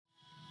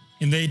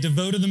And they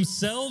devoted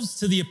themselves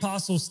to the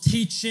apostles'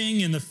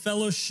 teaching and the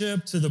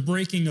fellowship, to the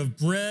breaking of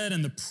bread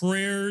and the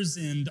prayers,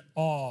 and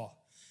awe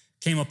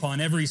came upon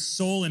every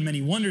soul, and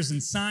many wonders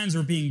and signs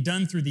were being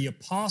done through the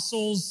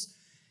apostles.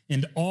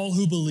 And all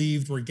who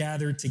believed were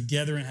gathered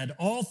together and had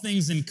all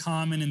things in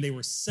common, and they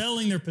were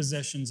selling their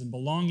possessions and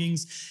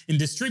belongings and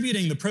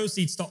distributing the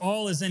proceeds to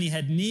all as any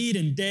had need,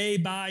 and day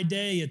by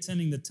day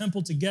attending the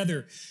temple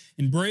together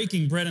and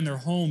breaking bread in their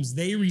homes,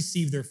 they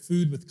received their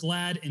food with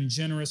glad and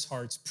generous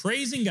hearts,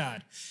 praising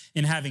God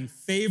and having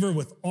favor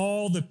with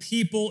all the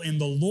people. And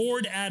the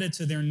Lord added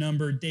to their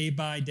number day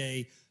by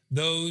day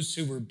those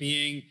who were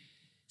being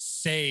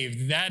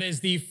saved. That is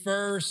the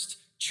first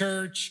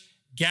church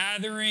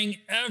gathering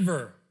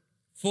ever,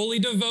 fully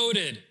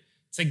devoted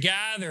to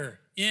gather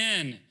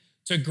in,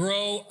 to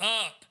grow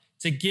up,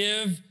 to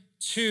give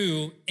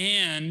to,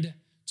 and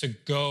to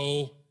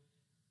go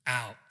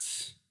out.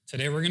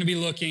 Today we're going to be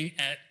looking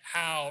at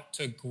how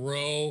to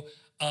grow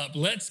up.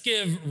 Let's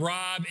give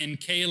Rob and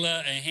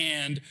Kayla a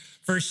hand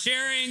for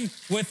sharing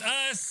with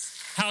us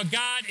how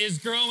God is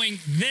growing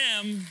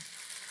them.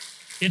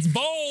 It's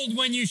bold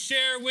when you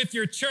share with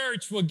your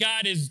church what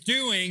God is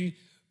doing,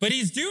 but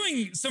he's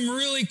doing some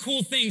really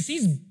cool things.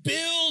 He's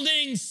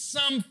building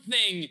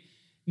something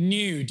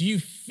new. Do you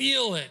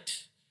feel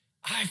it?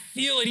 I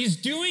feel it. He's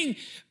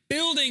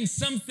building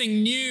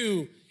something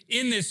new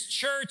in this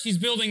church. He's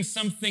building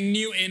something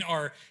new in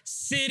our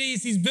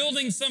cities. He's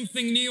building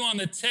something new on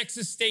the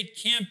Texas State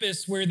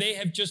campus where they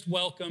have just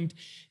welcomed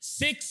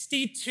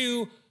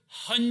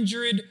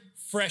 6,200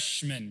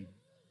 freshmen.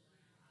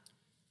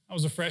 I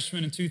was a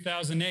freshman in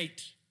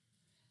 2008,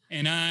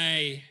 and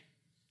I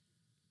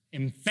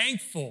am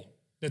thankful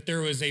that there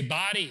was a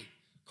body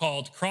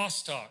called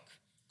Crosstalk,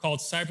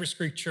 called Cypress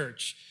Creek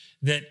Church,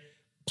 that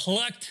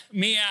plucked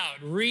me out,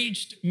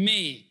 reached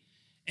me,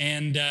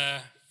 and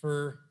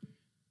for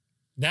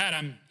that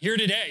I'm here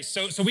today.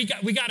 So we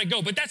got to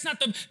go, but that's not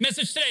the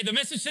message today. The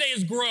message today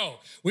is grow.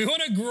 We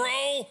want to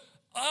grow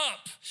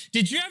up.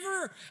 Did you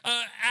ever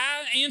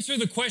answer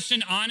the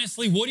question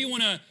honestly, what do you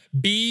want to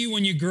be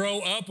when you grow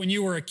up, when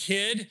you were a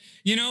kid?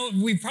 You know,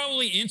 we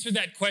probably answered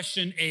that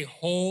question a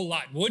whole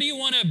lot. What do you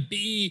want to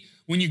be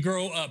when you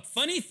grow up?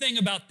 Funny thing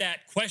about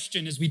that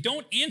question is we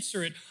don't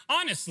answer it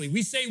honestly.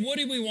 We say, what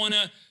do we want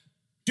to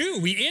do?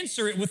 We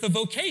answer it with a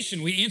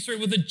vocation. We answer it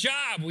with a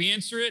job. We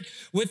answer it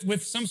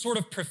with some sort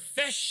of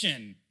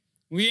profession.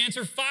 We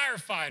answer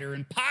firefighter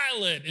and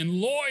pilot and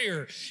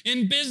lawyer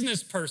and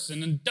business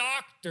person and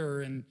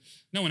doctor, and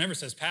no one ever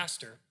says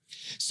pastor.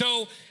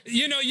 So,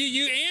 you know,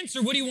 you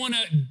answer, what do you want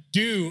to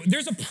do?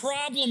 There's a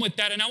problem with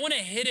that, and I want to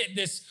hit it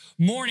this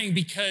morning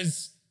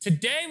because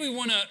today we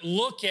want to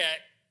look at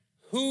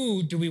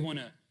who do we want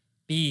to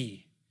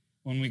be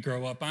when we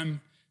grow up.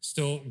 I'm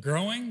still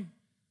growing.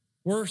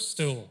 We're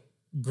still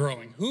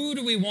growing. Who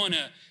do we want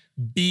to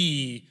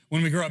be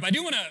when we grow up? I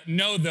do want to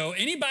know, though,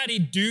 anybody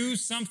do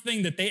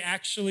something that they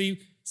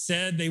actually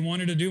said they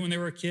wanted to do when they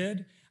were a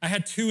kid? I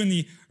had two in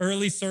the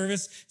early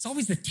service. It's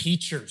always the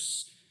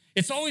teachers.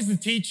 It's always the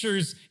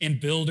teachers and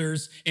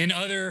builders and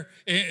other,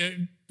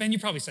 Ben, you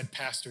probably said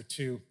pastor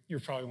too. You're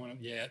probably one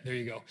of, yeah, there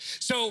you go.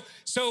 So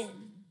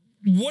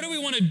what do we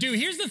want to do?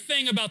 Here's the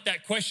thing about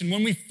that question.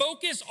 When we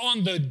focus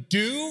on the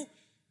do,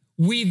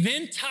 we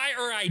then tie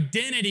our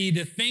identity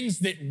to things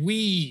that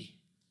we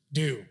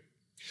do.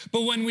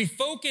 But when we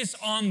focus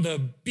on the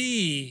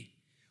be,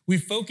 we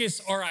focus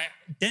our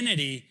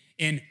identity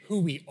in who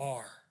we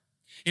are.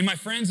 And my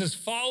friends, as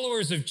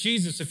followers of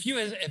Jesus, if you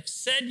have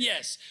said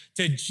yes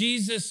to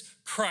Jesus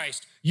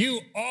Christ,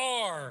 you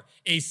are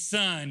a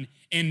son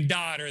and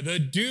daughter. The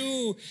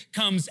do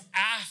comes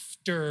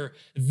after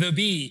the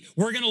be.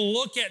 We're going to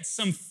look at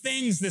some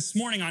things this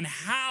morning on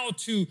how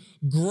to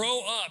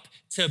grow up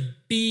to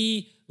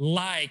be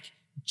like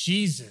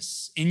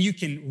Jesus. And you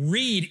can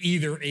read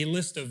either a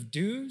list of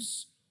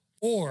do's,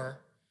 or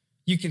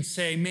you can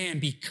say, man,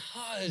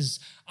 because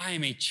I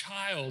am a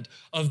child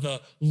of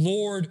the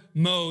Lord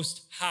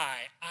Most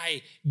High,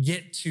 I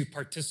get to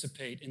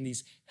participate in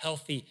these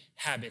healthy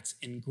habits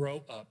and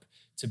grow up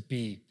to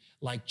be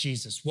like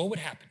Jesus. What would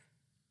happen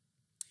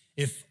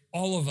if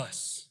all of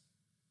us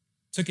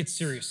took it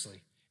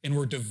seriously and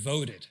were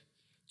devoted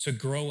to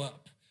grow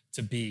up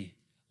to be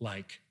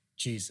like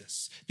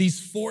Jesus? These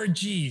 4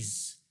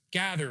 G's,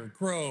 gather,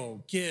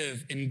 grow,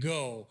 give, and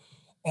go,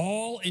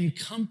 all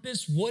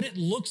encompass what it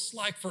looks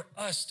like for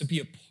us to be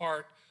a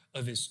part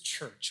of his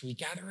church. We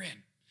gather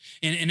in.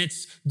 And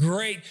it's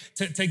great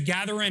to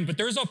gather in, but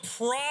there's a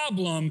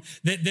problem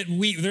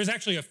there's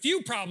actually a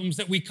few problems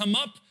that we come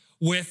up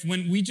with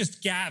when we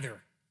just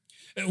gather.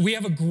 We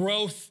have a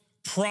growth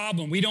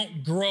problem. We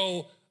don't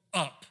grow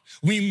up.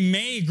 We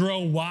may grow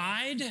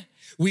wide.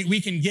 We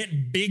can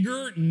get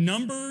bigger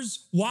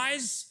numbers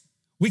wise.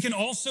 We can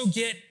also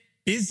get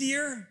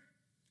busier.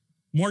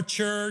 More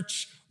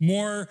church,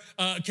 more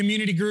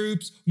community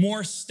groups,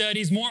 more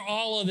studies, more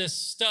all of this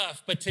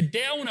stuff. But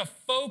today I want to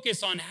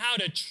focus on how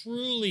to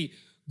truly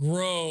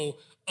grow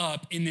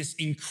up in this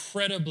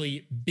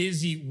incredibly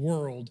busy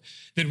world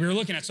that we're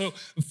looking at. So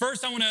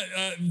first, I want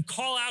to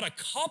call out a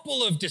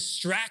couple of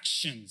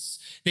distractions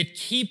that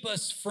keep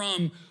us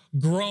from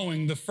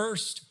growing. The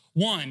first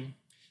one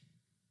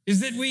is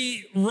that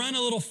we run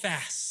a little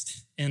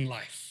fast in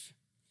life.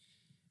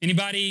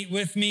 Anybody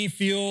with me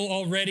feel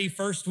already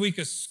first week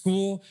of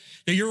school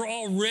that you're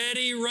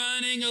already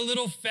running a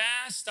little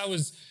fast? I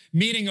was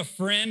meeting a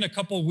friend a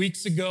couple of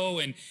weeks ago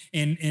and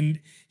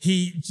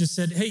he just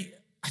said, "Hey,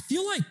 I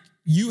feel like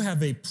you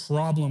have a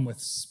problem with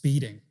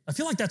speeding. I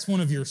feel like that's one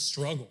of your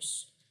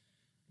struggles."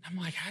 And I'm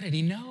like, how did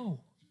he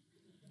know?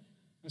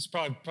 It's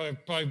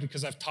probably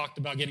because I've talked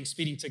about getting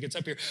speeding tickets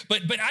up here.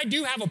 But I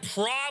do have a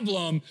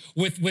problem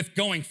with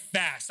going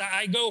fast.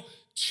 I go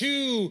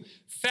too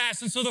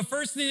fast. And so the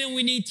first thing that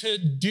we need to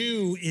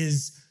do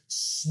is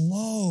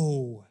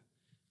slow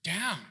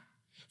down.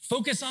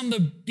 Focus on the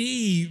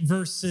be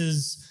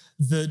versus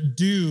the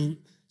do.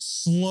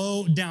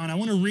 Slow down. I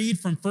want to read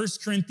from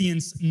 1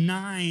 Corinthians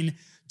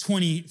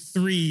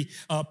 9:23.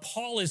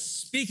 Paul is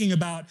speaking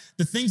about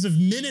the things of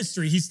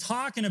ministry. He's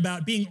talking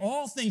about being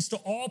all things to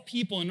all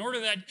people in order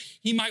that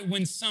he might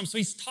win some. So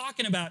he's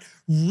talking about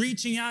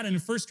reaching out. And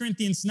in 1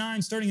 Corinthians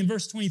 9, starting in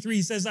verse 23,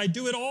 he says, "I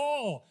do it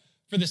all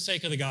for the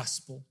sake of the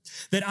gospel,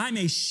 that I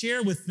may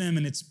share with them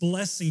in its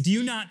blessing. Do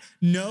you not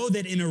know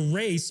that in a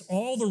race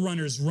all the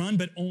runners run,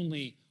 but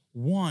only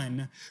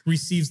one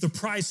receives the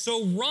prize?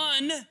 So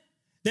run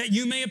that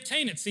you may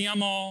obtain it." See,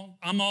 I'm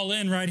all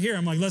in right here.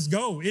 I'm like, let's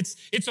go. It's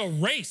a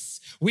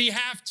race. We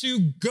have to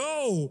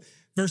go.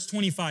 Verse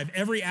 25,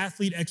 "Every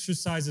athlete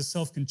exercises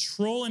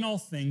self-control in all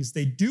things.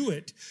 They do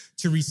it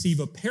to receive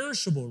a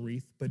perishable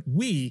wreath, but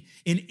we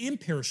an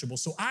imperishable.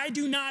 So I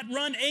do not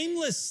run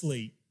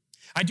aimlessly.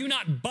 I do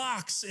not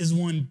box as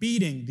one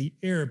beating the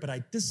air, but I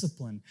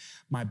discipline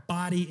my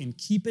body and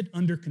keep it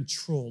under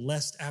control,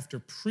 lest after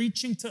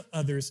preaching to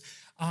others,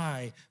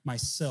 I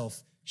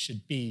myself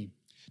should be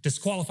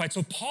disqualified."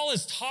 So Paul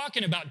is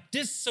talking about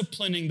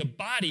disciplining the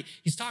body.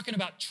 He's talking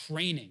about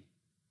training.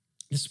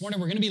 This morning,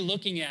 we're going to be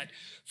looking at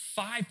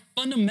 5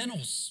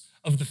 fundamentals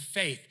of the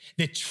faith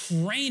that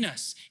train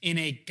us in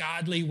a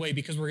godly way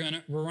because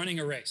we're running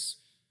a race.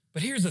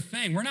 But here's the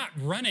thing. We're not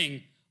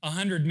running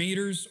 100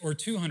 meters or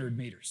 200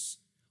 meters.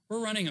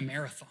 We're running a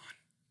marathon.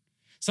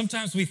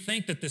 Sometimes we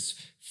think that this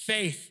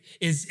faith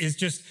is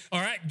just,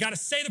 all right, got to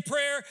say the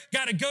prayer,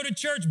 got to go to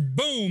church,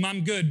 boom,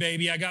 I'm good,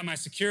 baby. I got my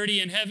security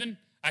in heaven.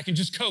 I can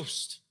just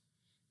coast.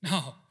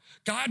 No,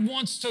 God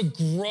wants to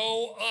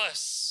grow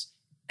us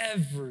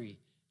every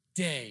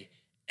day,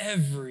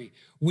 every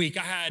week.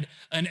 I had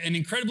an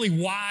incredibly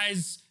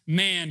wise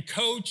man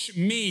coach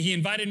me. He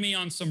invited me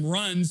on some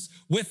runs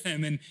with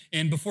him.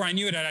 And before I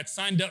knew it, I'd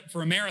signed up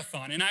for a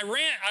marathon. And I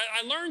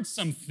learned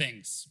some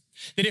things.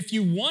 That if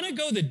you want to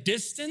go the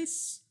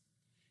distance,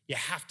 you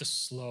have to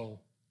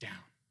slow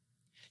down.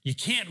 You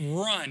can't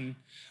run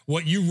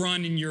what you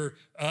run in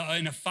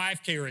a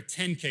 5K or a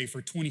 10K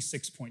for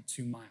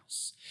 26.2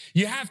 miles.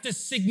 You have to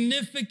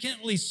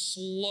significantly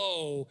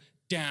slow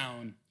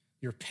down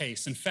your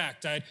pace. In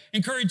fact, I'd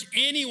encourage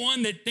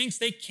anyone that thinks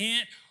they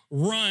can't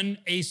run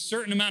a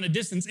certain amount of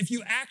distance, if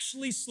you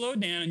actually slow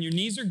down and your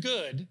knees are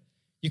good,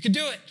 you could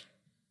do it.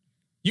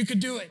 You could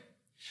do it.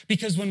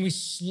 Because when we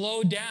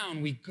slow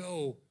down, we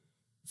go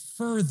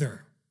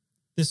further.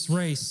 This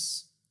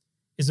race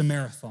is a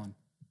marathon.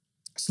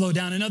 Slow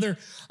down. Another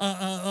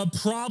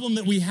problem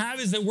that we have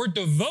is that we're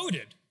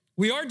devoted.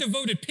 We are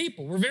devoted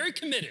people. We're very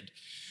committed.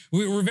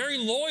 We're very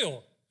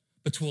loyal,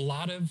 but to a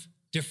lot of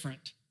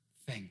different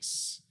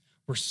things.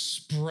 We're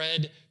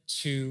spread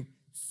too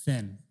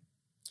thin.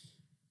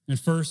 In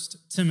 1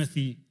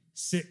 Timothy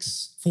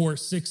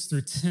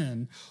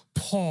 6:4-6-10,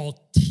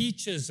 Paul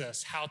teaches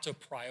us how to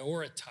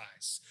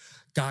prioritize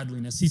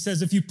godliness. He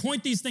says, "If you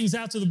point these things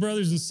out to the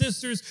brothers and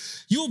sisters,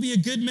 you will be a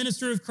good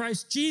minister of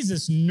Christ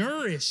Jesus,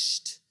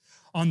 nourished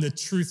on the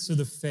truths of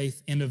the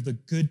faith and of the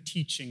good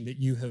teaching that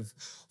you have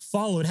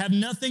followed. Have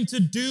nothing to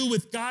do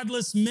with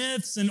godless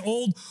myths and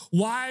old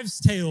wives'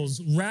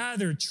 tales.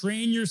 Rather,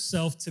 train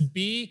yourself to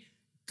be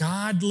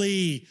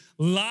godly."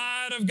 A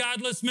lot of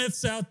godless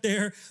myths out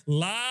there, a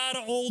lot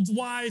of old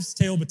wives'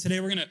 tale, but today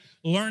we're going to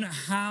learn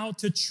how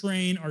to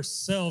train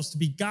ourselves to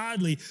be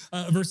godly.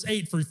 Verse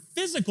 8, "For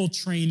physical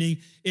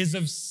training is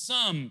of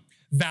some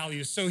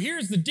value." So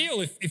here's the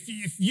deal.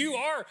 If you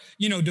are,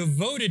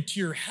 devoted to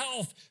your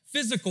health,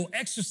 physical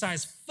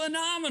exercise,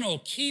 phenomenal.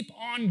 Keep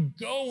on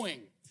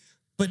going.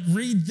 But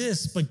read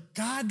this, but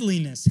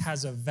godliness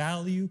has a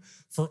value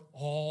for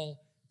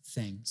all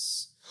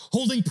things,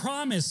 holding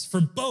promise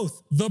for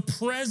both the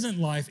present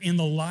life and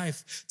the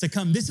life to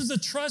come. This is a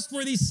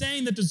trustworthy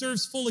saying that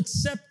deserves full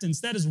acceptance.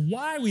 That is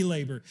why we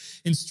labor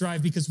and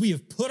strive, because we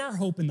have put our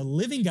hope in the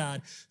living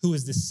God, who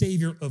is the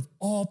Savior of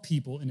all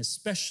people, and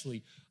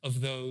especially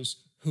of those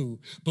who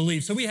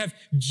believe. So we have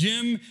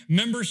gym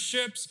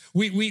memberships.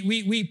 We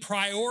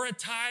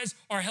prioritize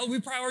our health. We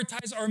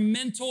prioritize our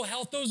mental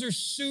health. Those are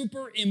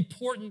super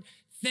important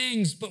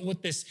things. But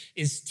what this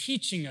is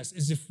teaching us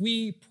is if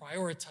we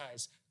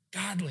prioritize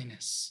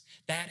godliness.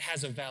 That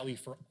has a value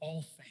for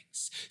all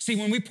things. See,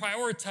 when we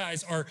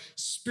prioritize our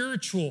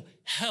spiritual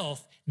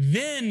health,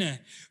 then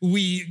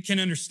we can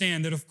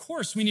understand that, of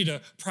course, we need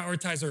to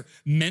prioritize our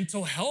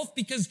mental health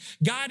because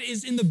God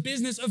is in the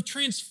business of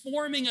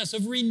transforming us,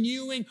 of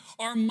renewing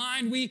our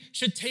mind. We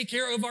should take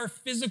care of our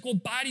physical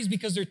bodies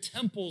because they're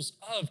temples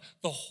of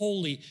the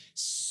Holy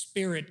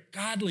Spirit.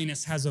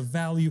 Godliness has a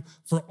value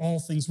for all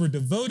things. We're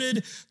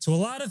devoted to a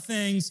lot of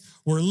things.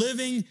 We're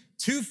living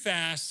too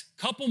fast.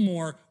 Couple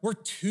more. We're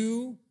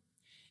too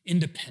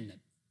independent.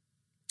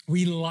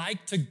 We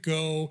like to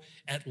go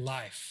at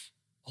life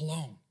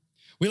alone.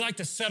 We like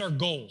to set our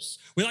goals.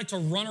 We like to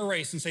run a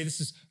race and say,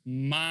 this is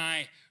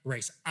my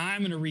race. I'm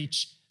going to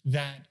reach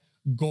that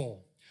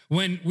goal.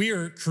 When we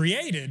are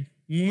created,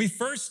 when we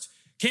first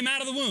came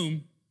out of the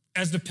womb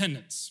as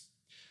dependents,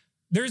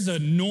 there's a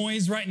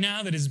noise right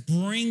now that is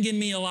bringing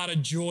me a lot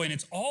of joy, and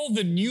it's all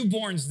the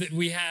newborns that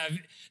we have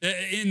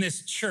in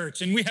this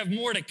church, and we have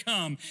more to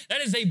come.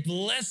 That is a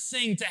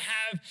blessing to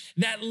have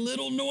that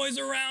little noise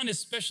around,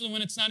 especially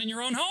when it's not in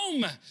your own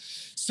home.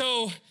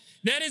 So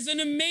that is an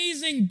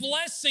amazing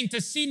blessing to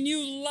see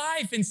new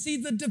life and see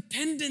the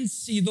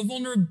dependency, the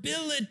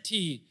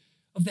vulnerability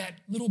of that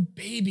little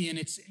baby and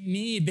its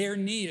need, their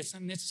need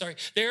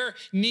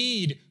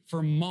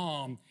for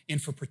mom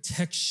and for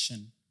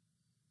protection.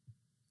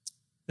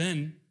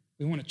 Then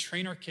we want to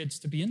train our kids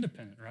to be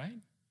independent, right?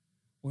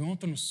 We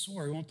want them to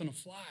soar. We want them to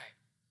fly.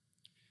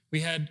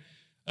 We had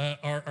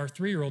our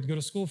 3-year-old go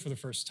to school for the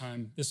first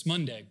time this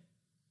Monday.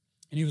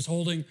 And he was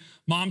holding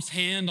mom's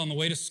hand on the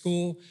way to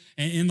school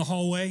and in the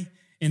hallway.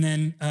 And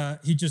then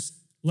he just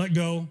let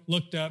go,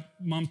 looked up.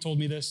 Mom told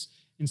me this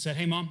and said,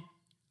 hey, Mom,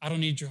 I don't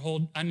need to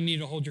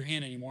hold your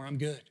hand anymore. I'm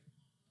good.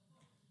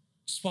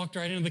 Just walked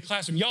right into the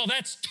classroom. Y'all,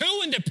 that's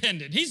too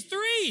independent. He's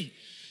 3.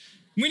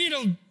 We need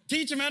to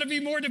teach him how to be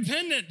more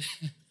dependent.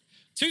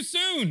 Too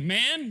soon,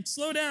 man.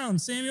 Slow down,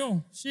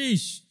 Samuel.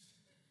 Sheesh.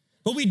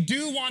 But we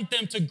do want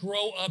them to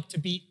grow up to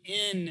be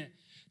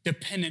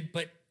independent,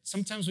 but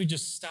sometimes we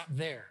just stop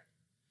there.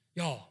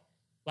 Y'all,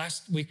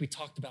 last week we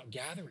talked about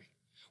gathering.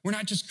 We're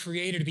not just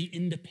created to be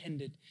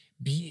independent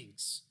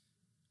beings.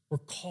 We're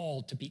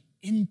called to be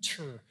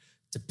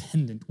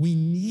interdependent. We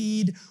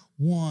need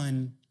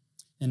one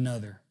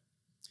another.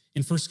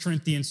 In 1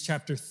 Corinthians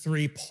chapter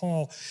 3,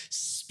 Paul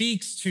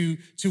speaks to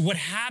what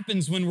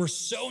happens when we're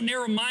so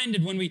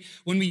narrow-minded, when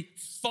we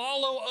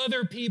follow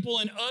other people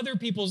and other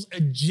people's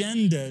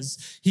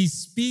agendas. He's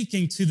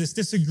speaking to this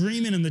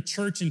disagreement in the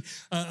church in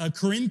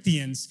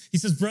Corinthians. He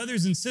says,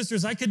 brothers and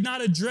sisters, I could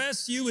not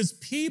address you as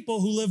people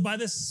who live by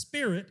the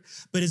Spirit,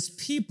 but as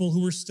people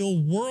who are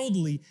still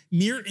worldly,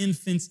 mere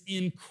infants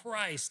in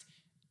Christ.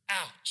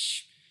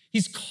 Ouch.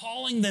 He's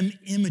calling them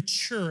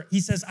immature. He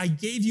says, I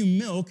gave you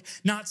milk,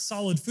 not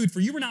solid food, for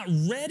you were not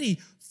ready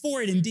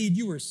for it. Indeed,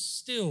 you are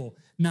still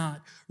not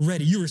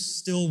ready. You are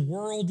still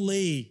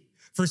worldly.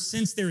 For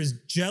since there is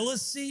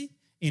jealousy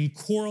and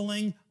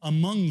quarreling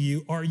among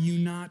you, are you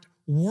not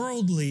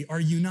worldly? Are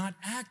you not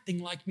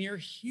acting like mere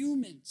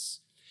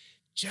humans?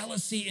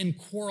 Jealousy and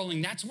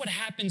quarreling, that's what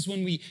happens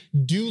when we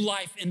do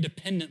life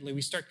independently.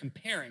 We start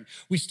comparing.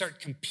 We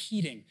start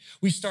competing.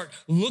 We start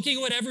looking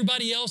at what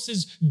everybody else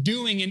is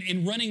doing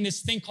and running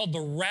this thing called the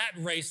rat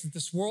race that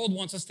this world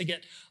wants us to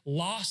get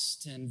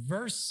lost in,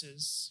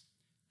 versus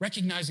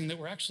recognizing that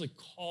we're actually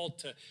called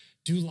to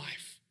do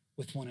life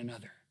with one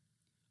another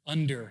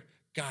under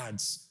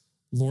God's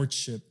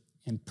lordship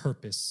and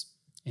purpose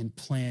and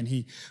plan.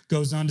 He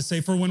goes on to say,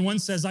 for when one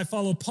says, I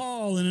follow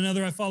Paul, and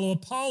another, I follow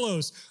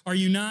Apollos, are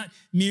you not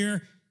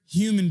mere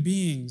human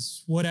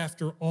beings? What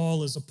after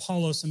all is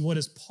Apollos and what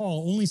is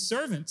Paul? Only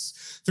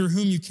servants through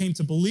whom you came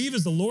to believe,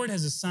 as the Lord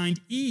has assigned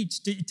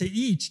each to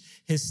each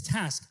his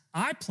task.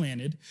 I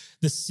planted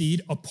the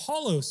seed,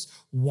 Apollos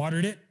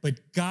watered it,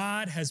 but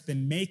God has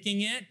been making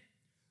it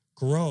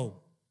grow.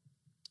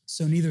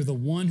 So neither the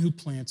one who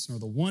plants nor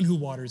the one who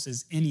waters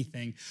is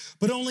anything,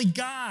 but only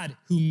God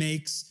who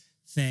makes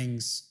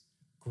things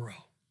grow.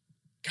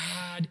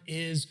 God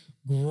is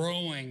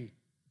growing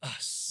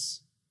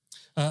us.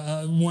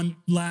 One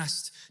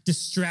last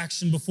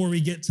distraction before we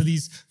get to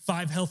these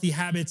 5 healthy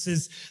habits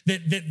is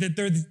that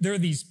there are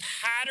these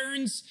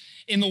patterns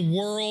in the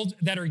world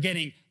that are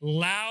getting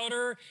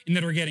louder and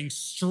that are getting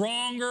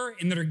stronger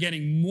and that are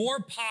getting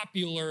more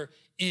popular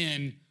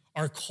in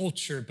our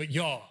culture. But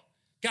y'all,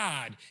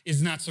 God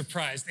is not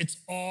surprised. It's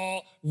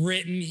all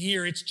written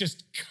here. It's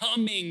just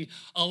coming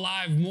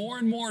alive more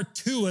and more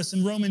to us.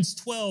 In Romans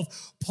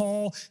 12,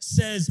 Paul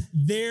says,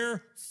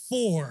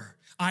 therefore,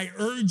 I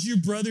urge you,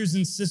 brothers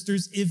and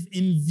sisters, if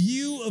in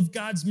view of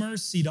God's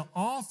mercy, to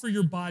offer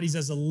your bodies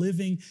as a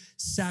living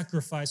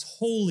sacrifice,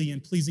 holy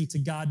and pleasing to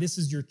God. This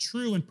is your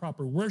true and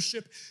proper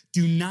worship.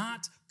 Do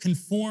not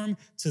conform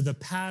to the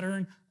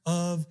pattern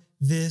of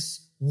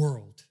this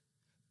world,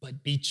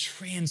 but be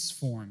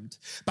transformed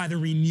by the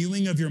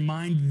renewing of your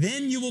mind.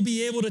 Then you will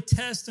be able to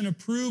test and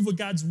approve what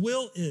God's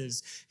will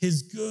is,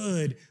 his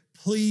good,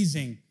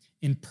 pleasing,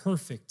 and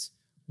perfect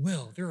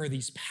will. There are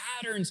these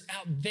patterns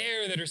out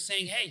there that are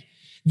saying, hey,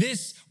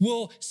 This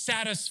will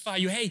satisfy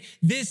you. Hey,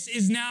 this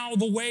is now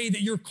the way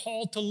that you're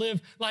called to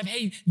live life.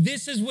 Hey,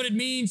 this is what it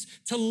means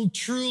to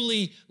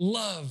truly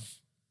love.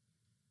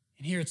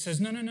 And here it says,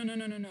 no.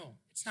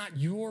 It's not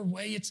your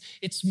way.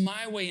 It's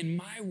my way, and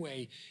my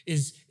way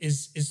is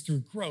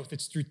through growth.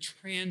 It's through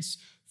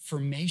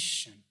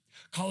transformation.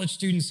 College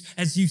students,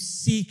 as you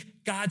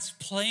seek God's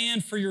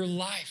plan for your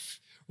life,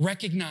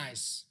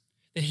 recognize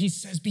that he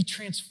says, be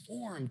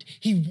transformed.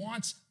 He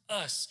wants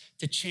us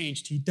to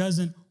change. He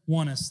doesn't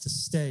want us to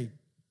stay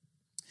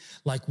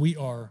like we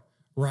are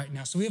right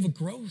now. So we have a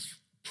growth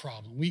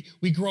problem.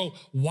 We grow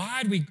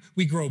wide,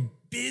 we grow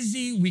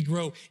busy, we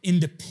grow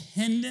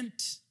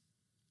independent,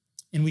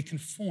 and we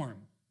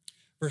conform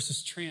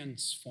versus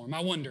transform. I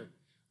wonder,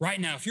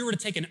 right now, if you were to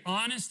take an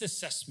honest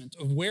assessment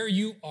of where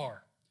you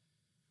are,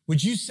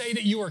 would you say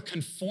that you are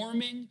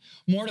conforming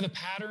more to the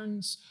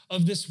patterns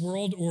of this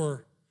world,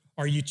 or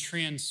are you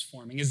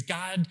transforming? Is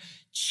God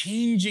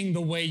changing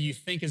the way you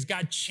think? Is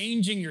God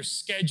changing your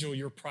schedule,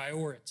 your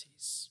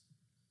priorities?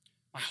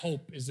 My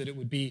hope is that it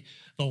would be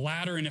the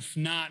latter, and if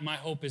not, my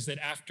hope is that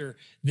after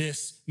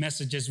this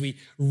message, as we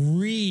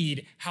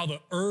read how the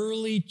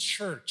early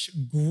church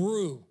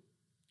grew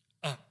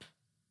up,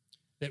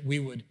 that we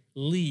would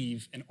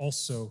leave and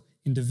also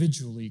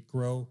individually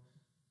grow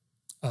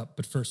up.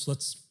 But first,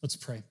 let's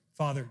pray.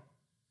 Father,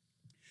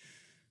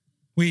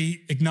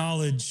 we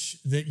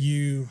acknowledge that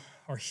you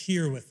are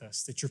here with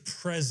us, that your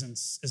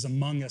presence is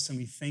among us, and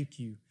we thank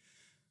you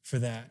for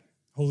that.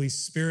 Holy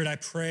Spirit, I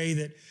pray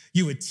that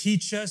you would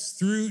teach us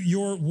through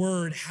your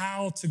word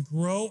how to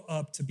grow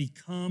up to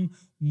become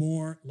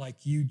more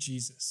like you,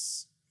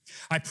 Jesus.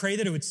 I pray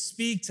that it would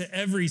speak to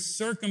every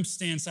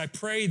circumstance. I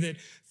pray that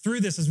through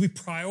this, as we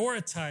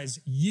prioritize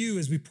you,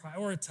 as we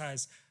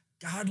prioritize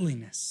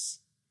godliness,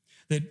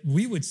 that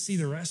we would see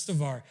the rest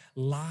of our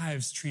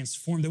lives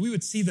transformed, that we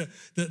would see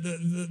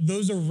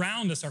those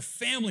around us, our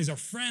families, our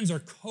friends, our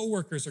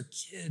coworkers, our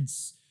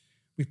kids.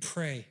 We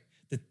pray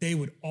that they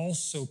would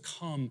also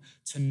come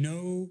to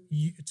know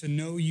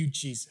you,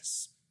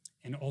 Jesus,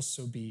 and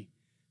also be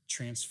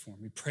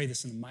transformed. We pray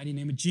this in the mighty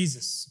name of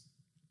Jesus.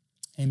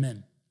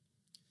 Amen.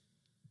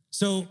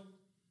 So,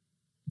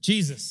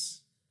 Jesus,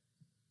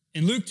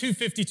 in Luke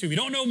 2:52, we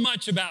don't know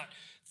much about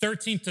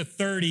 13 to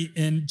 30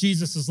 in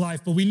Jesus'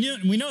 life, but we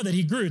know that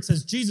he grew. It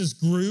says Jesus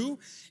grew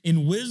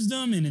in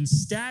wisdom and in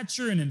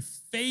stature and in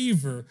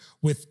favor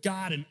with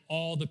God and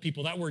all the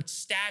people. That word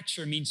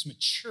stature means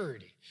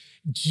maturity.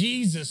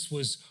 Jesus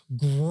was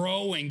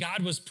growing.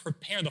 God was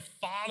preparing. The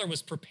Father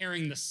was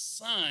preparing the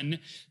Son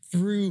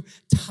through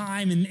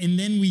time. And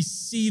then we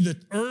see the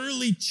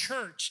early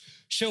church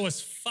show us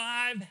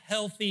 5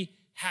 healthy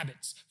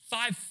habits,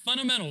 5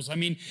 fundamentals. I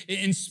mean,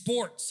 in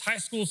sports, high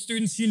school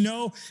students,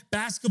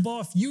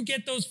 basketball, if you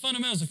get those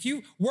fundamentals, if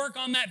you work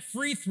on that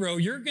free throw,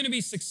 you're going to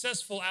be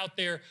successful out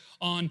there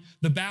on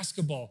the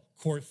basketball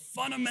court.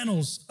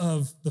 Fundamentals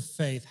of the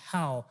faith,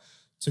 how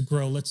to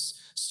grow.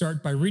 Let's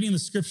start by reading the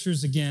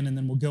scriptures again, and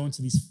then we'll go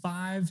into these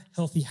 5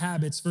 healthy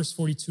habits. Verse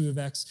 42 of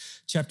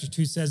Acts chapter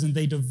 2 says, "And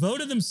they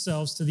devoted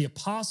themselves to the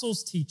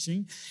apostles'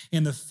 teaching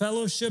and the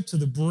fellowship, to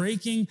the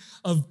breaking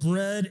of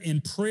bread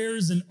and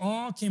prayers, and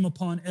awe came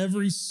upon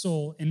every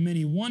soul, and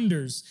many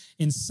wonders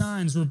and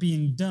signs were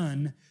being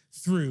done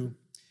through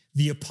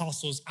the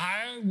apostles."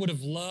 I would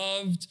have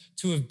loved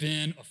to have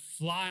been a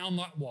fly on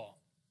that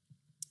wall.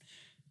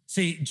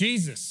 See,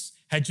 Jesus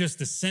had just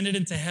ascended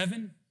into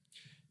heaven.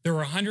 There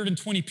were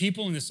 120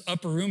 people in this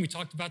upper room. We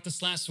talked about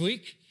this last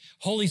week.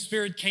 Holy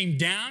Spirit came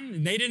down,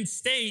 and they didn't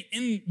stay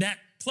in that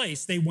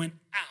place. They went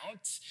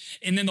out.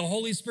 And then the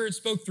Holy Spirit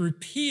spoke through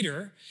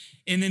Peter.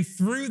 And then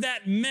through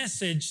that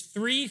message,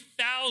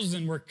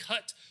 3,000 were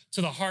cut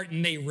to the heart,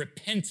 and they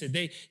repented.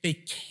 They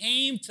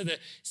came to the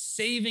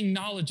saving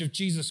knowledge of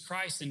Jesus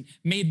Christ and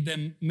made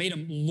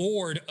him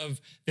Lord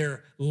of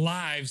their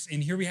lives.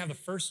 And here we have the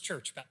first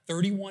church, about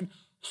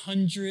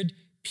 3,100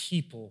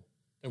 people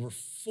that were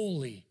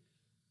fully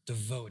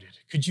devoted.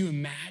 Could you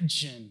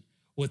imagine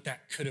what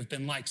that could have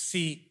been like?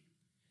 See,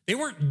 they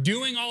weren't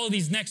doing all of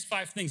these next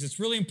 5 things. It's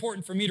really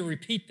important for me to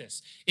repeat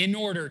this in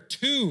order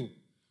to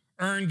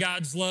earn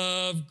God's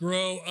love,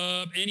 grow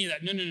up, any of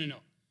that. No.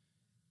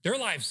 Their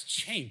lives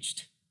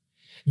changed.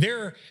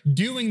 They're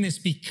doing this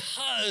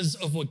because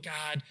of what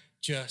God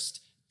just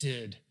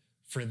did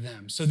for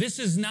them. So this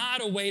is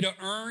not a way to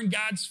earn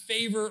God's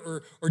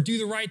favor or do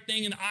the right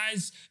thing in the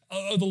eyes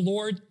of the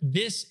Lord.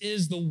 This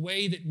is the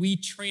way that we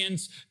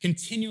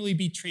continually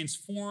be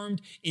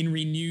transformed and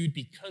renewed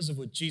because of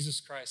what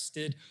Jesus Christ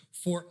did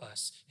for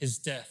us, his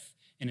death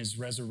and his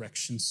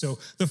resurrection. So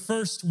the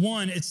first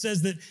one, it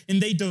says that,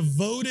 and they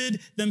devoted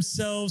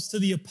themselves to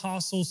the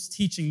apostles'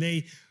 teaching.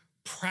 They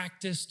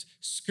practiced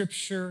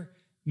scripture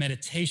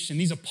meditation.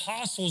 These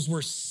apostles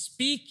were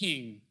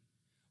speaking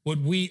what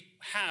we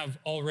have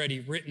already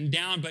written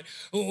down. But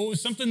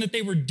something that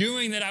they were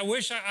doing that I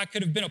wish I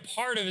could have been a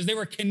part of is they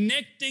were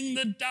connecting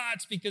the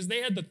dots, because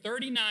they had the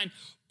 39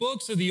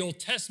 books of the Old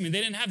Testament.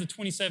 They didn't have the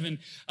 27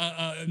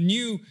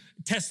 New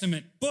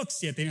Testament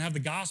books yet. They didn't have the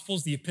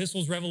Gospels, the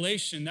Epistles,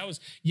 Revelation. That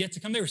was yet to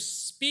come. They were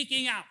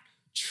speaking out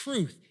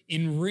truth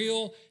in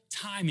real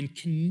time and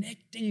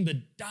connecting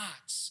the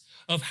dots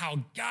of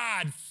how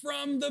God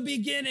from the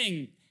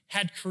beginning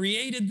had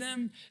created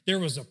them. There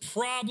was a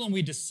problem.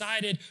 We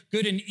decided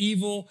good and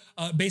evil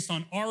based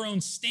on our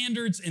own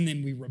standards, and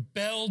then we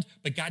rebelled,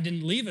 but God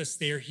didn't leave us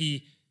there.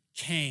 He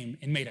came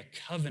and made a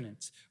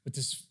covenant with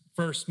this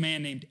first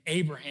man named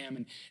Abraham,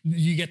 and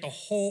you get the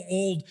whole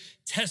Old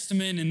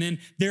Testament, and then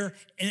the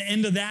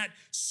end of that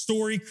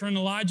story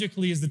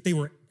chronologically is that they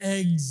were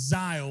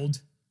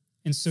exiled,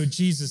 and so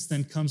Jesus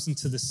then comes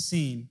into the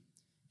scene,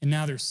 and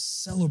now they're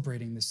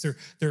celebrating this.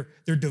 They're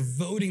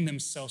devoting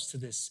themselves to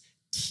this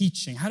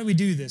teaching. How do we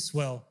do this?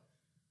 Well,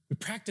 we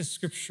practice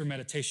scripture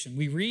meditation.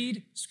 We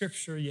read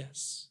scripture,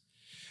 yes.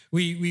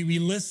 We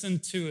listen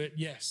to it,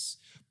 yes,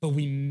 but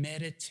we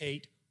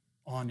meditate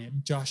on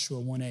it. Joshua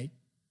 1:8.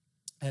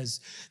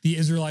 As the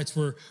Israelites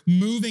were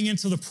moving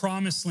into the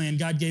promised land,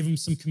 God gave them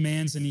some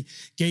commands, and he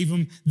gave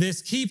them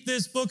this: keep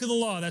this book of the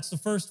law. That's the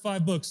first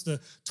 5 books,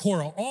 the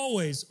Torah,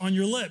 always on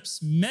your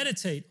lips.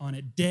 Meditate on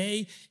it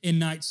day and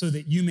night so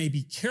that you may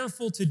be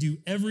careful to do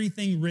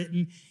everything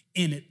written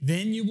in it.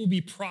 Then you will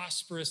be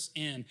prosperous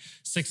and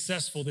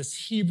successful.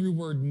 This Hebrew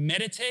word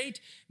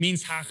meditate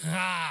means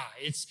hara.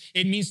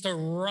 It means to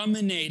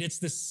ruminate. It's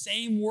the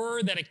same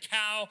word that a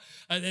cow,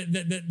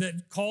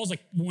 that calls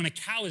when a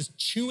cow is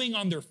chewing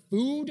on their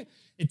food.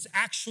 It's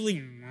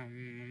actually,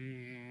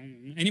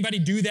 anybody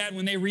do that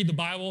when they read the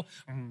Bible?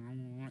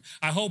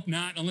 I hope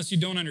not, unless you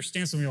don't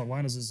understand something. You're like,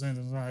 why does it say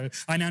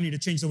this? I now need to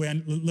change the way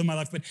I live my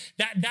life. But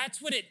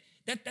that's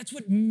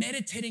what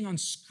meditating on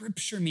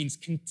scripture means,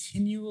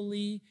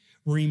 continually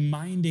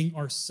reminding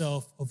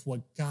ourselves of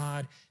what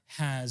God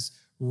has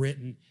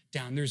written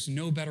down. There's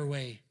no better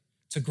way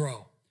to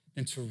grow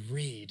than to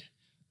read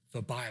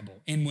the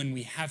Bible. And when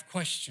we have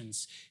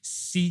questions,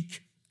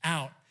 seek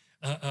out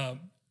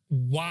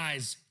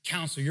wise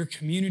counsel, your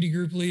community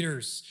group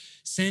leaders.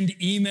 Send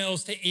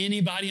emails to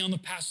anybody on the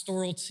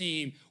pastoral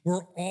team.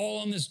 We're all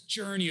on this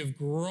journey of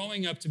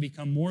growing up to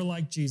become more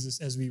like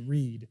Jesus as we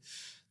read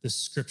the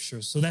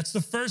scriptures. So that's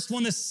the first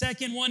one. The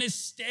second one is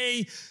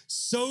stay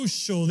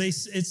social. It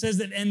says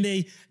that, and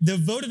they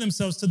devoted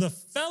themselves to the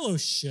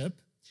fellowship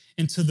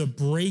and to the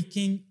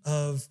breaking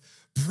of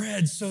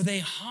bread. So they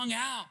hung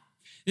out.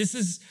 This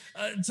is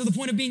to the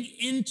point of being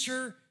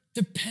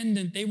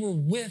interdependent. They were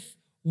with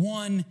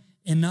one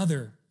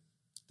another.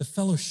 The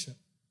fellowship.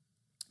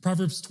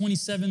 Proverbs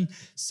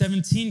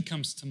 27:17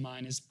 comes to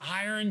mind. As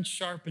iron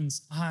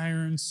sharpens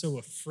iron, so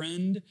a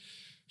friend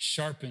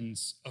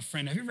sharpens a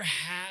friend. Have you ever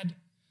had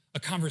a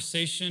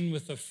conversation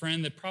with a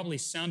friend that probably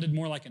sounded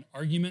more like an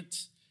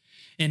argument?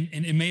 And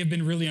it may have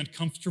been really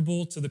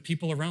uncomfortable to the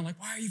people around, like,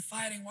 why are you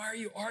fighting? Why are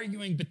you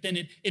arguing? But then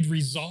it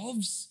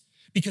resolves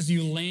because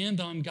you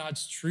land on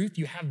God's truth.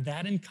 You have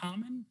that in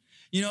common.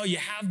 You know, you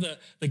have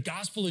the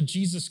gospel of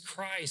Jesus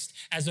Christ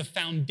as a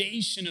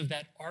foundation of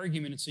that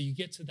argument. And so you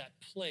get to that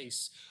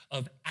place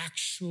of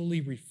actually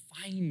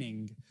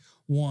refining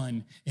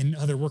one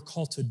another. We're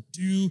called to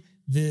do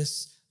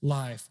this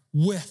life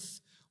with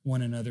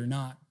one another,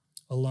 not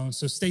alone.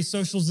 So stay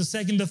social is the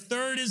second. The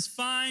third is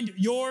find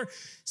your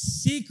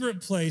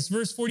secret place.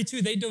 Verse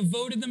 42, they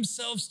devoted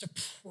themselves to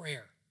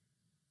prayer.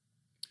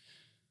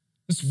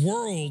 This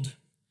world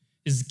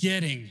is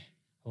getting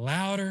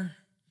louder.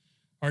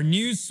 Our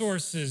news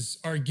sources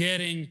are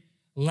getting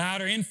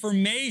louder.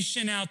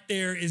 Information out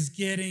there is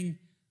getting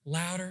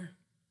louder.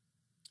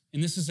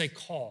 And this is a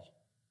call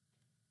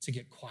to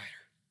get quieter.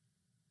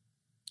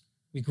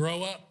 We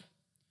grow up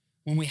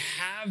when we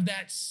have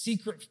that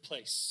secret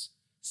place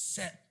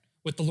set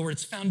with the Lord.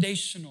 It's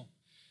foundational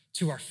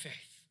to our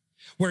faith,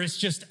 where it's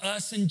just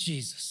us and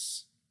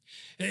Jesus.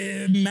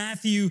 In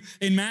Matthew,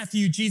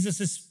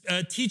 Jesus is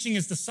teaching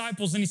his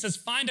disciples, and he says,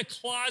 find a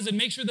closet,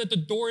 make sure that the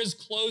door is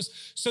closed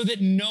so that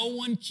no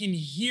one can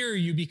hear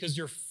you, because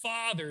your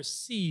Father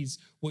sees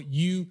what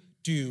you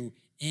do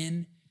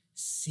in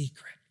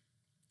secret.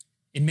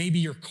 It may be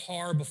your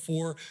car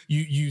before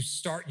you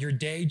start your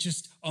day,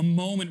 just a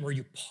moment where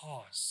you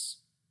pause.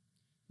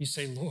 You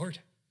say, Lord,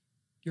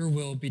 your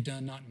will be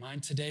done, not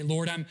mine today.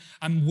 Lord,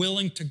 I'm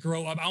willing to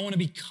grow up. I want to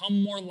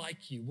become more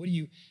like you. What do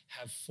you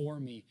have for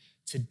me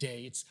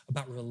today? It's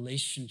about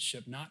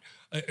relationship, not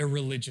a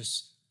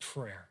religious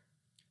prayer.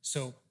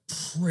 So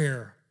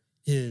prayer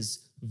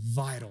is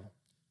vital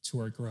to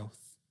our growth.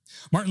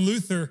 Martin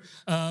Luther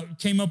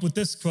came up with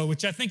this quote,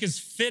 which I think is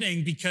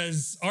fitting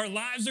because our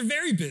lives are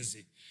very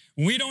busy.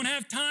 We don't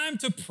have time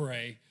to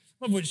pray.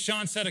 I love what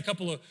Sean said a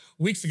couple of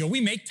weeks ago.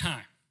 We make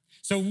time.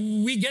 So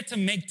we get to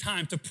make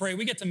time to pray.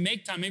 We get to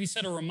make time, maybe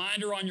set a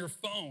reminder on your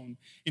phone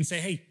and say,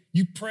 hey,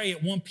 you pray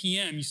at 1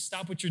 p.m. You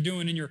stop what you're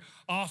doing in your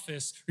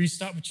office, or you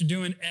stop what you're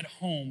doing at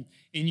home,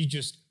 and you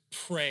just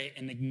pray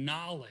and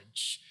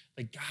acknowledge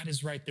that God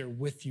is right there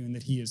with you and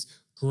that he is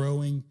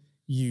growing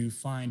you.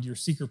 Find your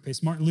secret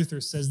place. Martin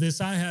Luther says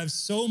this: I have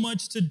so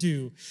much to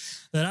do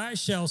that I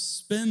shall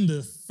spend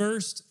the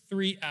first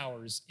 3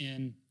 hours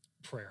in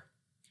prayer.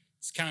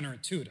 It's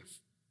counterintuitive,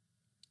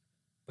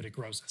 but it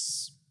grows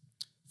us.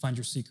 Find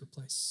your secret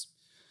place.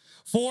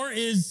 4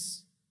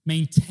 is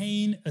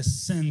maintain a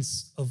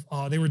sense of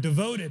awe. They were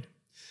devoted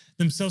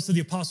themselves to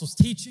the apostles'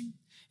 teaching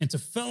and to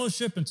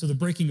fellowship and to the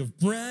breaking of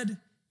bread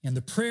and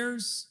the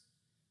prayers,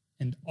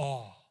 and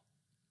awe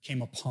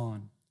came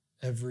upon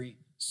every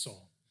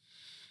soul.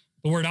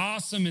 The word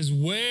awesome is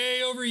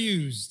way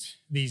overused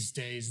these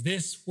days.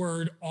 This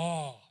word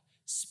awe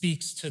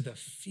speaks to the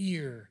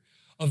fear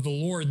of the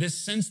Lord, this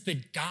sense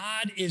that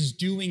God is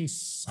doing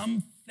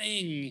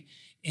something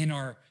in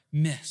our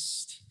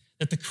midst,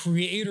 that the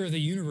creator of the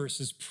universe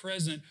is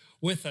present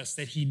with us,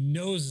 that he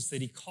knows us,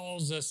 that he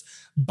calls us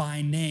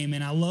by name.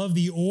 And I love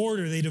the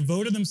order. They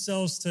devoted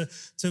themselves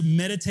to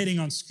meditating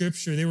on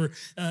scripture. They were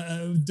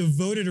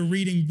devoted to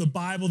reading the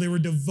Bible. They were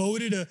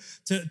devoted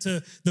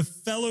to the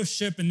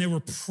fellowship, and they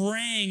were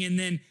praying, and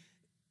then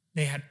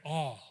they had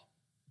awe.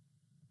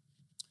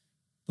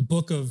 The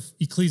book of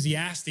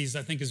Ecclesiastes,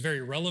 I think, is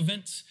very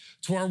relevant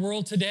to our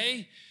world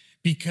today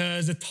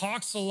because it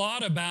talks a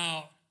lot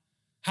about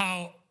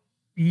how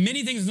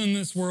many things in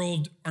this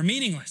world are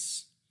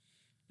meaningless.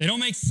 They don't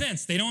make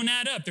sense. They don't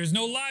add up. There's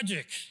no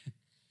logic.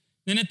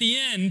 Then at the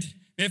end,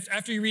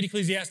 after you read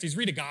Ecclesiastes,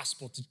 read a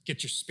gospel to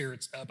get your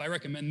spirits up. I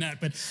recommend that.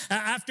 But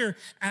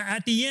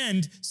at the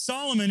end,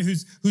 Solomon,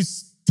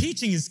 who's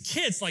teaching his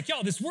kids, like,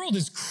 yo, this world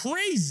is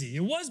crazy.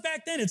 It was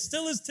back then. It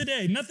still is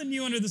today. Nothing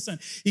new under the sun.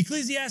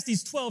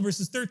 Ecclesiastes 12,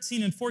 verses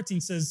 13 and 14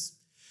 says,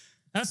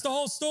 that's the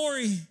whole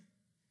story.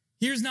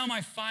 Here's now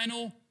my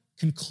final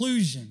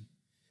conclusion.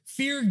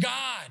 Fear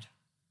God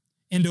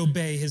and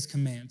obey his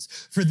commands.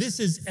 For this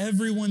is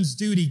everyone's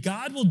duty.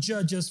 God will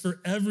judge us for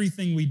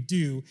everything we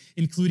do,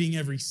 including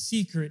every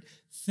secret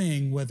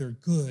thing, whether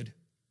good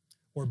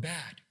or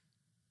bad.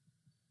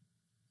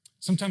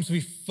 Sometimes we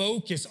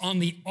focus on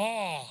the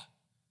awe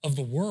of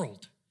the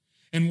world,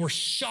 and we're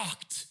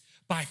shocked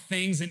by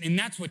things, and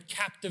that's what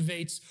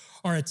captivates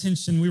our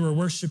attention. We were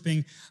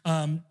worshiping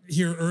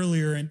here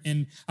earlier,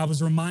 and I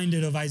was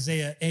reminded of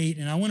Isaiah 8,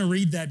 and I want to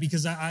read that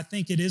because I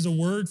think it is a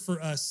word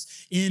for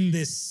us in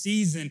this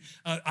season.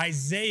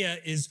 Isaiah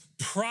is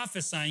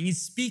prophesying.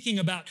 He's speaking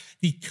about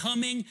the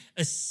coming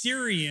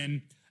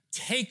Assyrian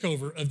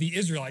takeover of the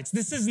Israelites.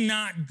 This is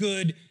not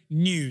good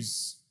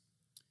news.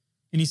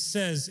 And he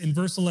says in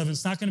verse 11,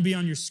 it's not going to be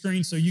on your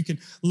screen, so you can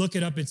look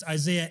it up. It's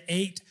Isaiah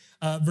 8,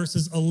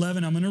 verses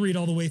 11. I'm going to read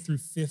all the way through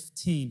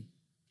 15.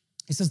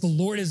 He says, the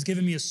Lord has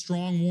given me a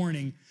strong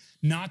warning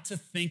not to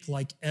think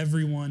like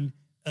everyone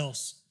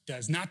else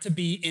does, not to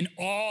be in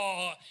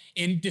awe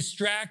and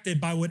distracted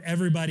by what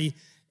everybody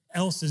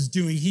else is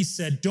doing. He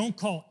said, don't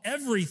call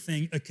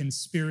everything a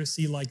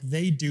conspiracy like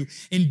they do,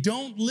 and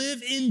don't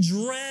live in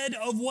dread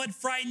of what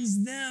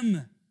frightens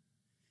them.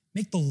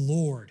 Make the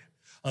Lord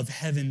of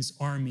heaven's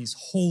armies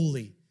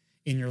holy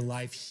in your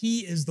life.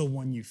 He is the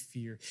one you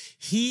fear.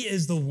 He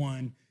is the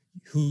one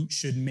who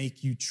should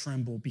make you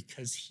tremble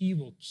because he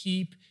will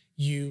keep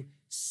you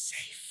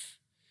safe.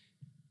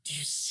 Do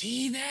you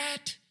see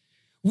that?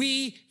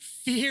 We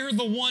fear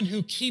the one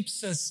who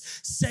keeps us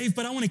safe,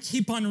 but I want to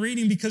keep on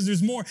reading because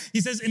there's more. He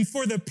says, and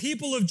for the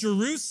people of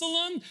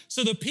Jerusalem,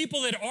 so the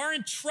people that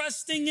aren't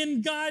trusting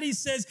in God, he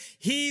says,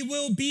 he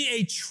will be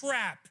a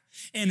trap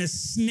and a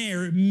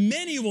snare.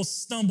 Many will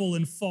stumble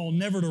and fall,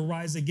 never to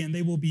rise again.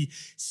 They will be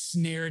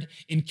snared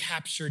and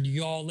captured.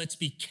 Y'all, let's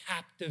be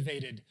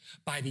captivated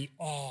by the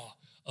awe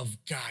of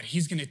God.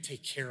 He's going to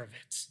take care of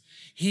it.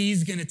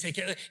 He's going to take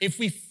care of it. If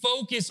we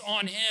focus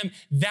on him,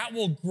 that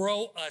will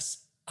grow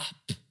us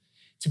up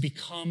to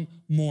become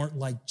more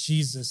like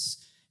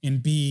Jesus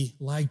and be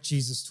like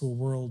Jesus to a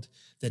world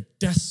that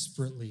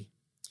desperately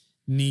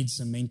needs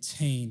to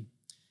maintain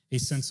a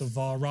sense of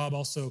awe. Rob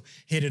also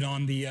hit it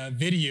on the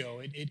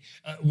video.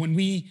 When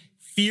we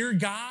fear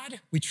God,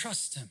 we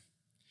trust him.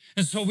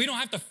 And so we don't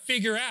have to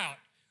figure out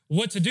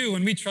what to do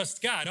when we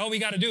trust God. All we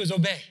got to do is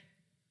obey.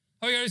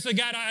 All we got to say,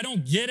 God, I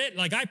don't get it.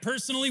 Like, I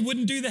personally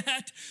wouldn't do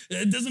that.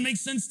 It doesn't make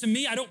sense to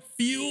me. I don't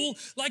feel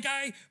like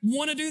I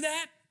want to do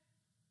that.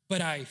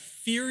 But I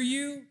fear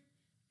you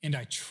and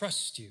I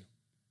trust you.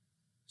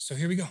 So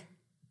here we go.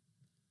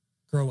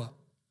 Grow up.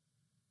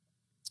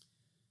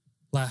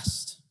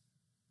 Last,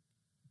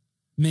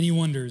 many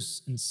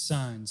wonders and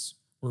signs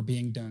were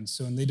being done.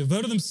 So, and they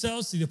devoted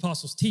themselves to the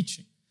apostles'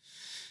 teaching,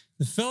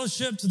 the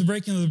fellowship, to the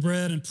breaking of the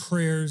bread and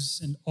prayers,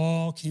 and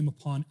all came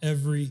upon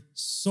every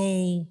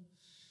soul.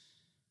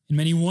 And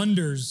many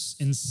wonders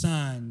and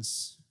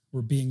signs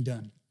were being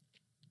done.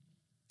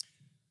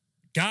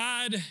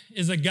 God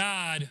is a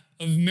God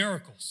of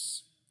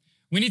miracles.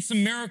 We need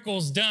some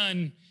miracles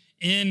done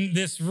in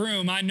this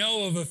room. I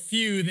know of a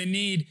few that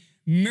need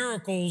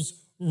miracles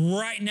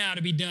right now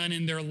to be done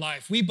in their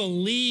life. We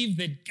believe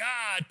that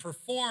God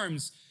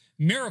performs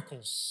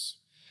miracles,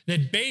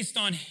 that based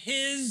on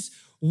his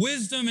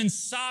wisdom and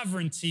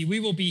sovereignty, we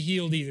will be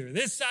healed either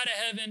this side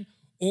of heaven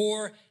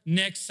or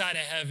next side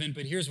of heaven.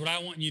 But here's what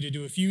I want you to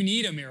do. If you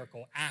need a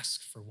miracle,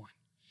 ask for one.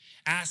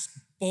 Ask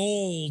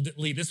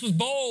boldly. This was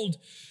bold.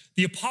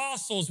 The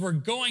apostles were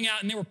going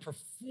out and they were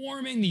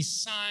performing these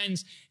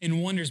signs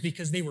and wonders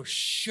because they were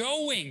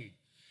showing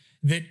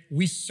that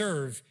we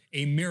serve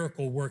a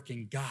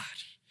miracle-working God.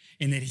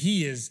 and that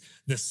he is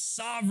the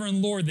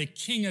sovereign Lord, the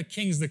King of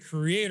kings, the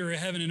creator of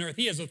heaven and earth.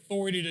 He has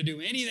authority to do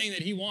anything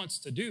that he wants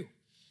to do.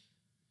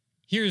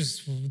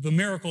 Here's the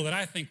miracle that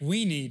I think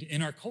we need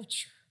in our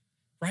culture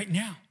right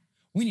now.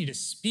 We need to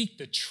speak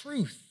the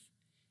truth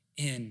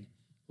in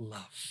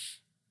love.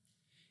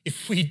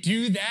 If we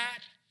do that,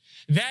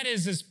 that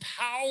is as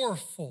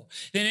powerful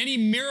than any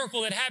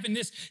miracle that happened.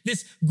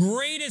 This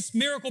greatest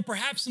miracle,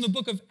 perhaps in the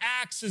book of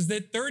Acts, is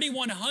that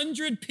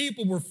 3,100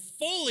 people were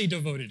fully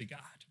devoted to God.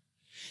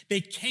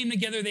 They came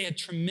together, they had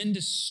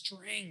tremendous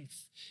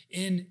strength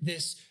in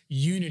this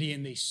unity,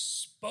 and they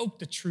spoke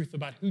the truth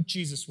about who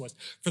Jesus was.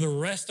 For the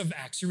rest of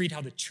Acts, you read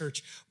how the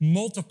church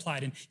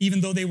multiplied, and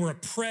even though they were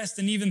oppressed,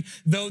 and even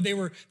though they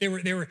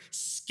were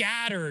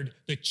scattered,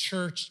 the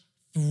church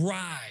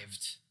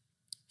thrived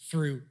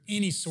through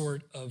any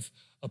sort of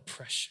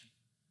oppression.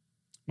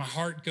 My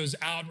heart goes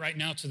out right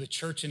now to the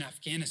church in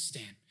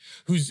Afghanistan,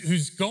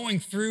 who's going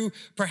through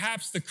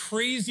perhaps the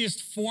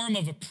craziest form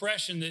of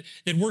oppression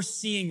that we're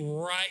seeing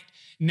right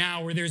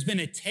now, where there's been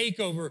a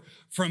takeover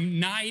from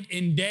night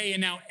and day, and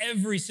now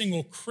every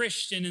single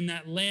Christian in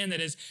that land that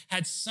has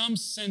had some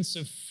sense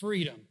of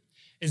freedom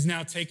is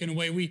now taken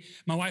away.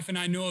 My wife and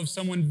I know of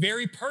someone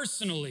very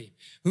personally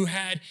who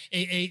had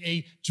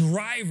a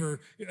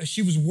driver.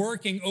 She was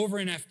working over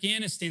in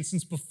Afghanistan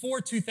since before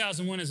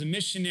 2001 as a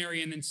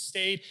missionary, and then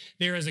stayed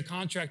there as a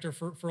contractor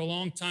for a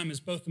long time as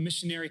both a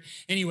missionary.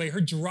 Anyway, her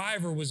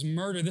driver was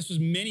murdered. This was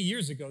many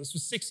years ago. This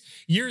was 6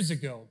 years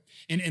ago.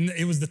 And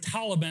it was the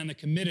Taliban that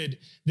committed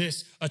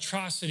this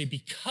atrocity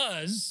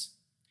because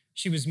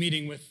she was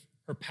meeting with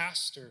her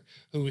pastor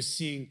who was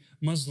seeing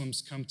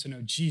Muslims come to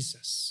know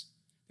Jesus.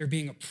 They're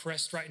being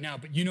oppressed right now.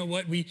 But you know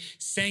what? We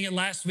sang it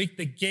last week.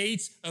 The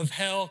gates of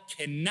hell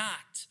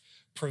cannot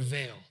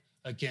prevail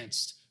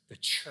against the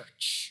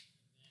church.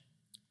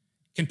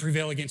 It can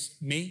prevail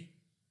against me.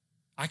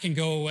 I can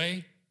go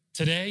away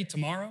today,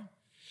 tomorrow.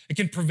 It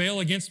can prevail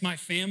against my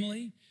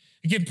family.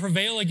 It can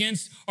prevail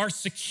against our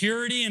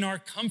security and our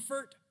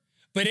comfort.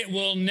 But it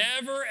will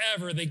never,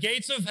 ever, the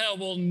gates of hell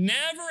will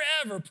never,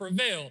 ever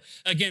prevail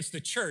against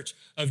the church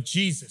of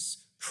Jesus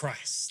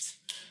Christ.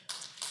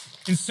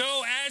 And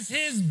so as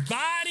his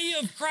body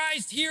of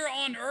Christ here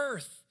on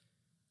earth,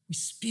 we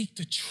speak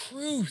the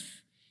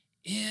truth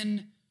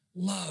in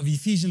love.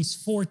 Ephesians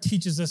 4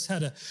 teaches us how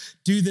to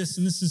do this,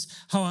 and this is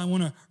how I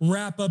want to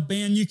wrap up.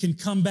 Ben, you can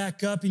come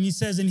back up. And he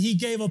says, and he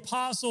gave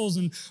apostles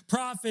and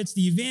prophets,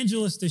 the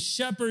evangelists, the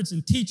shepherds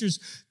and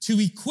teachers to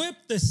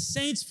equip the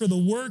saints for the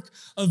work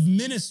of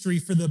ministry,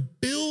 for the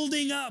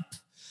building up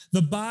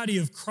the body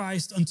of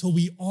Christ until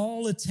we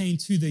all attain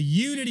to the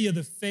unity of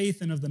the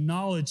faith and of the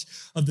knowledge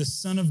of the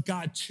Son of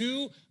God,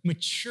 to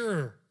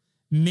mature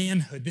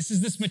manhood. This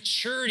is this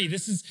maturity.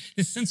 This is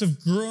this sense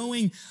of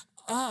growing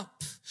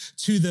up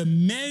to the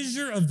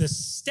measure of the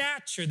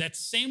stature, that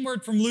same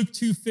word from Luke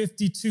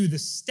 2:52, the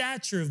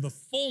stature of the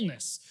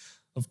fullness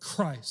of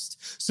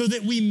Christ, so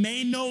that we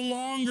may no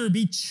longer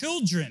be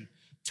children,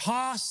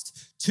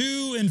 tossed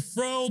to and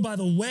fro by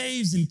the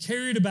waves and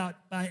carried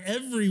about by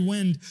every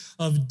wind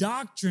of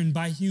doctrine,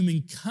 by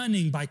human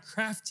cunning, by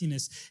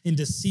craftiness and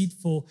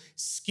deceitful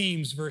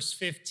schemes. Verse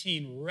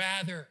 15,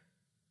 rather,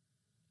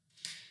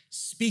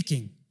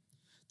 speaking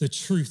the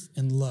truth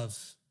in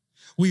love,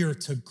 we are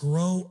to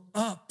grow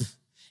up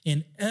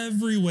in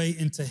every way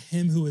into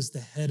him who is the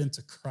head,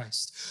 into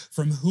Christ,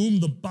 from whom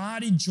the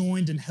body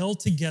joined and held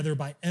together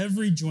by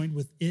every joint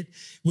with it,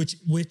 which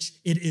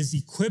it is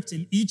equipped,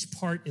 and each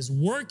part is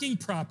working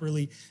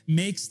properly,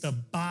 makes the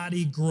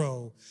body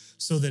grow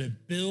so that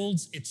it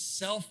builds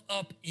itself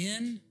up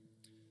in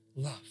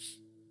love.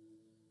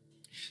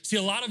 See,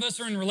 a lot of us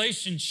are in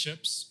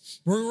relationships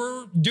where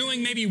we're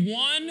doing maybe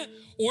one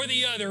or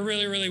the other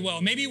really, really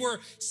well. Maybe we're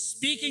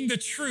speaking the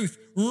truth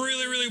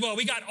really, really well.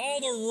 We got all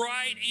the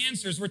right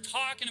answers. We're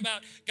talking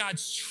about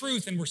God's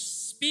truth and we're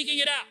speaking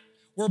it out.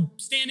 We're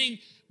standing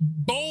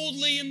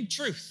boldly in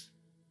truth.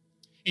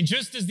 And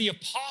just as the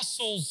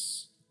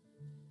apostles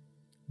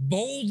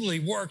boldly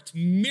worked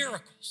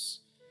miracles,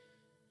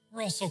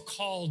 we're also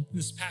called,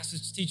 this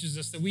passage teaches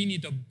us that we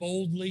need to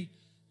boldly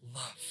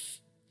love.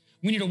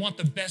 We need to want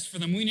the best for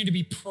them. We need to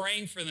be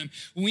praying for them.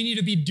 We need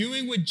to be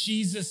doing what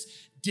Jesus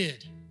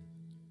did,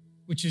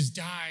 which is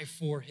die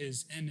for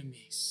his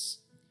enemies.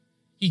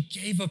 He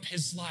gave up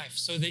his life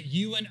so that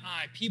you and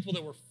I, people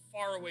that were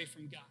far away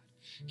from God,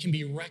 can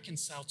be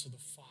reconciled to the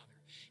Father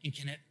and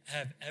can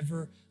have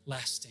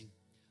everlasting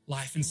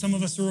life. And some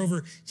of us are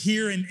over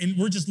here and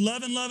we're just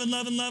loving,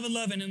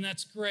 and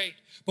that's great.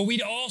 But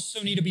we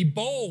also need to be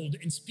bold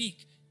and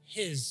speak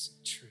his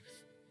truth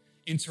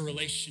into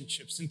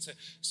relationships, into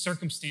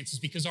circumstances,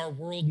 because our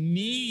world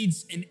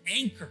needs an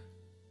anchor.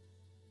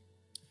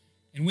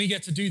 And we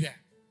get to do that.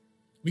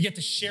 We get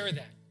to share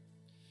that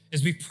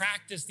as we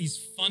practice these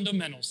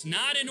fundamentals,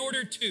 not in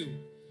order to,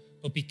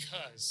 but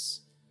because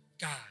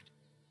God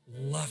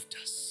loved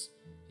us.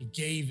 He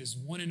gave his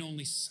one and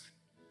only Son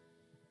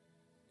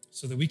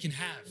so that we can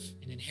have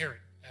and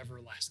inherit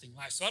everlasting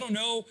life. So I don't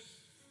know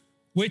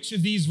which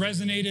of these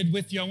resonated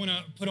with you. I want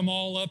to put them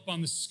all up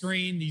on the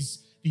screen,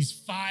 these these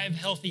 5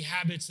 healthy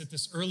habits that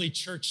this early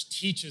church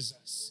teaches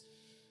us.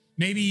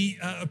 Maybe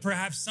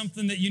perhaps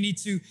something that you need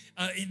to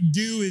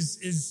do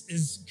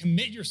is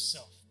commit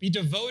yourself. Be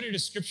devoted to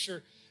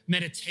scripture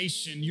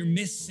meditation. You're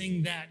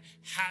missing that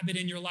habit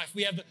in your life.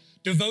 We have the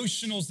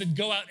devotionals that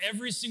go out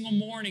every single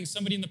morning.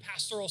 Somebody in the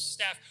pastoral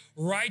staff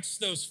writes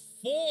those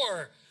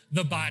for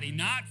the body,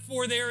 not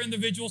for their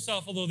individual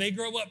self, although they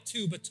grow up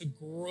too, but to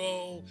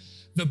grow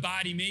the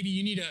body. Maybe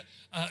you need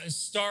to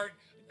start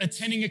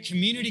attending a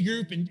community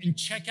group and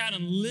check out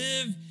and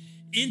live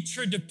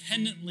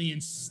interdependently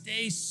and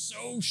stay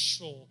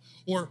social,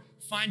 or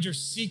find your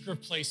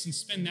secret place and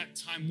spend that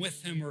time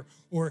with him,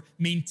 or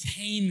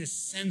maintain this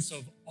sense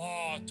of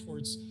awe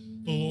towards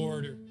the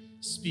Lord, or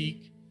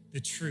speak the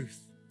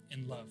truth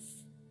in love.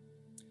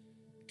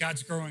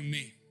 God's growing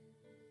me.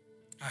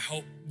 I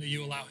hope that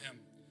you allow him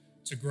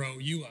to grow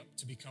you up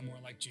to become more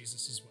like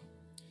Jesus as well.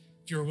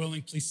 If you're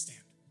willing, please stand.